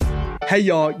Hey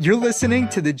y'all, you're listening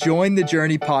to the Join the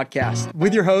Journey podcast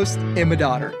with your host, Emma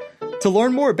Dotter. To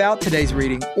learn more about today's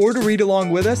reading or to read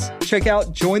along with us, check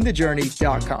out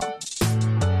jointhejourney.com.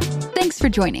 Thanks for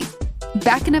joining.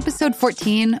 Back in episode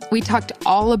 14, we talked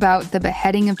all about the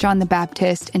beheading of John the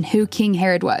Baptist and who King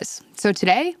Herod was. So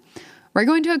today, we're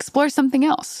going to explore something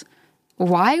else.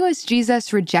 Why was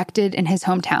Jesus rejected in his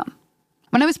hometown?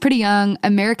 When I was pretty young,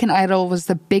 American Idol was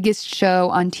the biggest show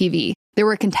on TV. There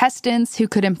were contestants who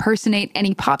could impersonate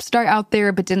any pop star out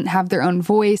there but didn't have their own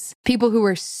voice, people who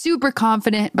were super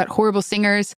confident but horrible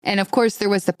singers, and of course there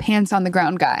was the pants on the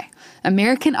ground guy.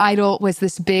 American Idol was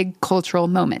this big cultural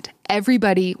moment.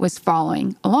 Everybody was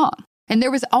following along. And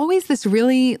there was always this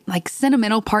really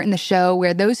sentimental part in the show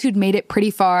where those who'd made it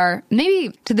pretty far,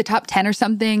 maybe to the top 10 or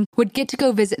something, would get to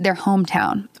go visit their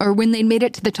hometown. Or when they made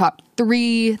it to the top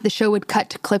 3, the show would cut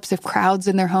to clips of crowds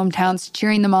in their hometowns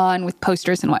cheering them on with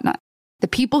posters and whatnot. The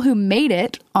people who made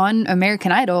it on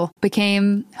American Idol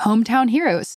became hometown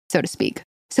heroes, so to speak.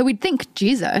 So we'd think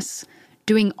Jesus,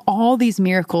 doing all these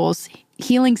miracles,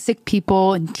 healing sick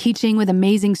people and teaching with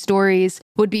amazing stories,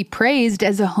 would be praised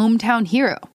as a hometown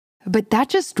hero. But that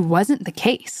just wasn't the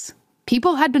case.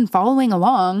 People had been following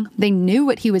along, they knew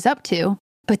what he was up to,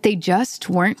 but they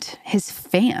just weren't his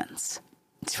fans.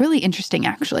 It's really interesting,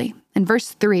 actually. In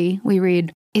verse 3, we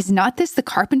read, "Is not this the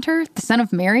carpenter, the son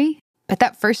of Mary?" But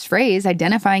that first phrase,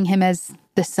 identifying him as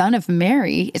the son of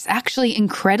Mary, is actually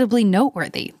incredibly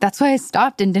noteworthy. That's why I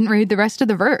stopped and didn't read the rest of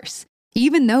the verse.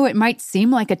 Even though it might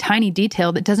seem like a tiny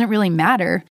detail that doesn't really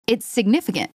matter, it's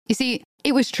significant. You see,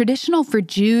 it was traditional for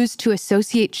Jews to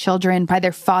associate children by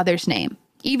their father's name,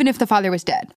 even if the father was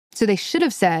dead. So they should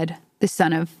have said the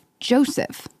son of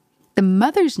Joseph. The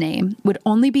mother's name would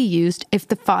only be used if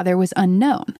the father was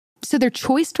unknown. So their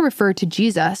choice to refer to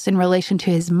Jesus in relation to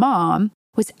his mom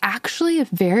was actually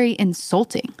very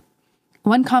insulting.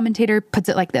 One commentator puts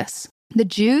it like this: the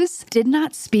Jews did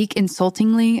not speak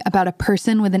insultingly about a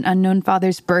person with an unknown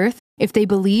father's birth if they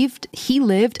believed he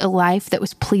lived a life that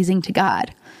was pleasing to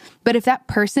God. But if that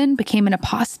person became an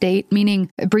apostate, meaning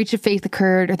a breach of faith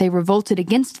occurred or they revolted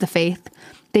against the faith,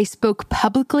 they spoke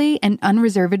publicly and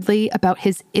unreservedly about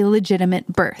his illegitimate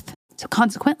birth. So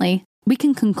consequently, we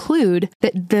can conclude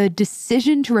that the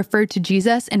decision to refer to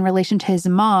Jesus in relation to his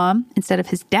mom instead of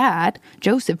his dad,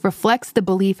 Joseph, reflects the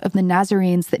belief of the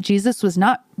Nazarenes that Jesus was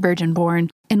not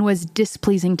virgin-born and was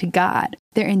displeasing to God.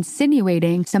 They're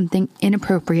insinuating something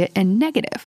inappropriate and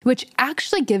negative, which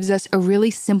actually gives us a really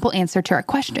simple answer to our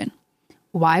question.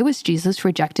 Why was Jesus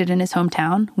rejected in his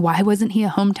hometown? Why wasn't he a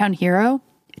hometown hero?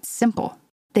 It's simple.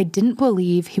 They didn't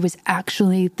believe he was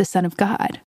actually the Son of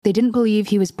God. They didn't believe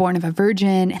he was born of a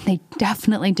virgin, and they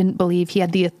definitely didn't believe he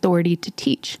had the authority to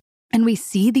teach. And we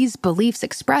see these beliefs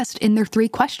expressed in their 3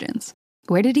 questions.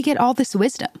 Where did he get all this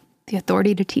wisdom, the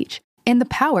authority to teach, and the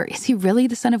power? Is he really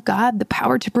the Son of God, the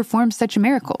power to perform such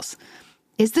miracles?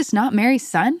 Is this not Mary's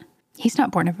son? He's not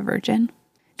born of a virgin.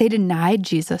 They denied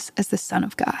Jesus as the Son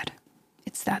of God.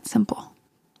 It's that simple.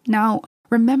 Now,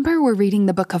 remember we're reading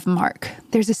the book of Mark.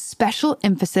 There's a special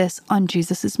emphasis on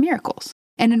Jesus' miracles.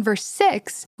 And in verse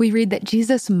 6, we read that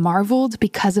Jesus marveled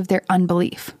because of their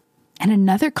unbelief. And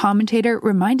another commentator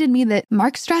reminded me that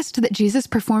Mark stressed that Jesus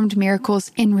performed miracles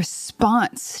in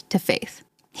response to faith.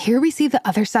 Here we see the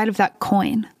other side of that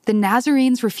coin. The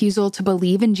Nazarenes' refusal to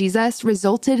believe in Jesus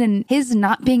resulted in his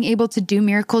not being able to do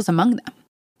miracles among them.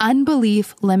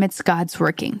 Unbelief limits God's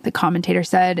working, the commentator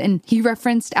said, and he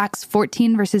referenced Acts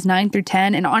 14 verses 9 through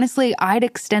 10, and honestly, I'd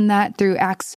extend that through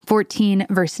Acts 14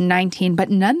 verse 19, but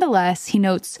nonetheless, he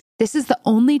notes, this is the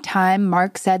only time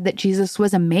Mark said that Jesus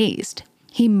was amazed.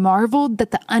 He marveled that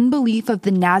the unbelief of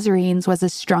the Nazarenes was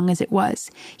as strong as it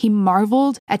was. He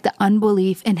marveled at the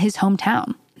unbelief in his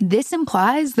hometown. This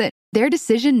implies that their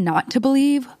decision not to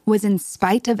believe was in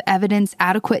spite of evidence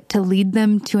adequate to lead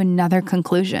them to another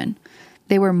conclusion.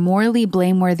 They were morally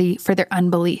blameworthy for their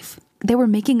unbelief. They were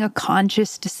making a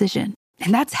conscious decision,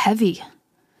 and that's heavy.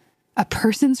 A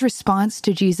person's response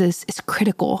to Jesus is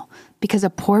critical because a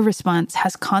poor response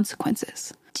has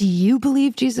consequences. Do you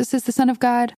believe Jesus is the Son of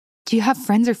God? Do you have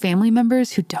friends or family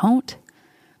members who don't?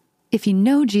 If you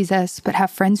know Jesus but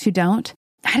have friends who don't,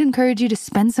 I'd encourage you to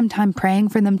spend some time praying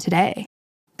for them today,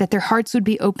 that their hearts would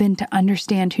be open to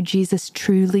understand who Jesus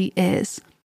truly is.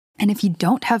 And if you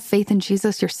don't have faith in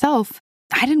Jesus yourself,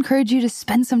 I'd encourage you to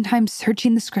spend some time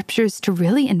searching the scriptures to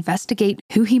really investigate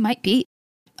who he might be.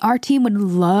 Our team would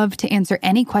love to answer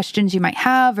any questions you might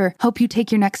have or help you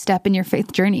take your next step in your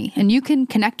faith journey. And you can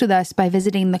connect with us by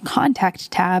visiting the contact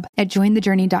tab at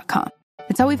jointhejourney.com.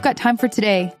 That's all we've got time for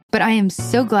today, but I am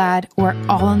so glad we're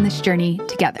all on this journey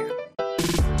together.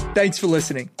 Thanks for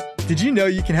listening. Did you know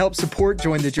you can help support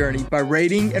Join the Journey by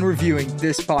rating and reviewing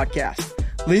this podcast?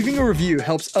 Leaving a review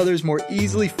helps others more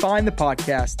easily find the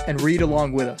podcast and read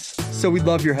along with us. So we'd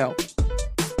love your help.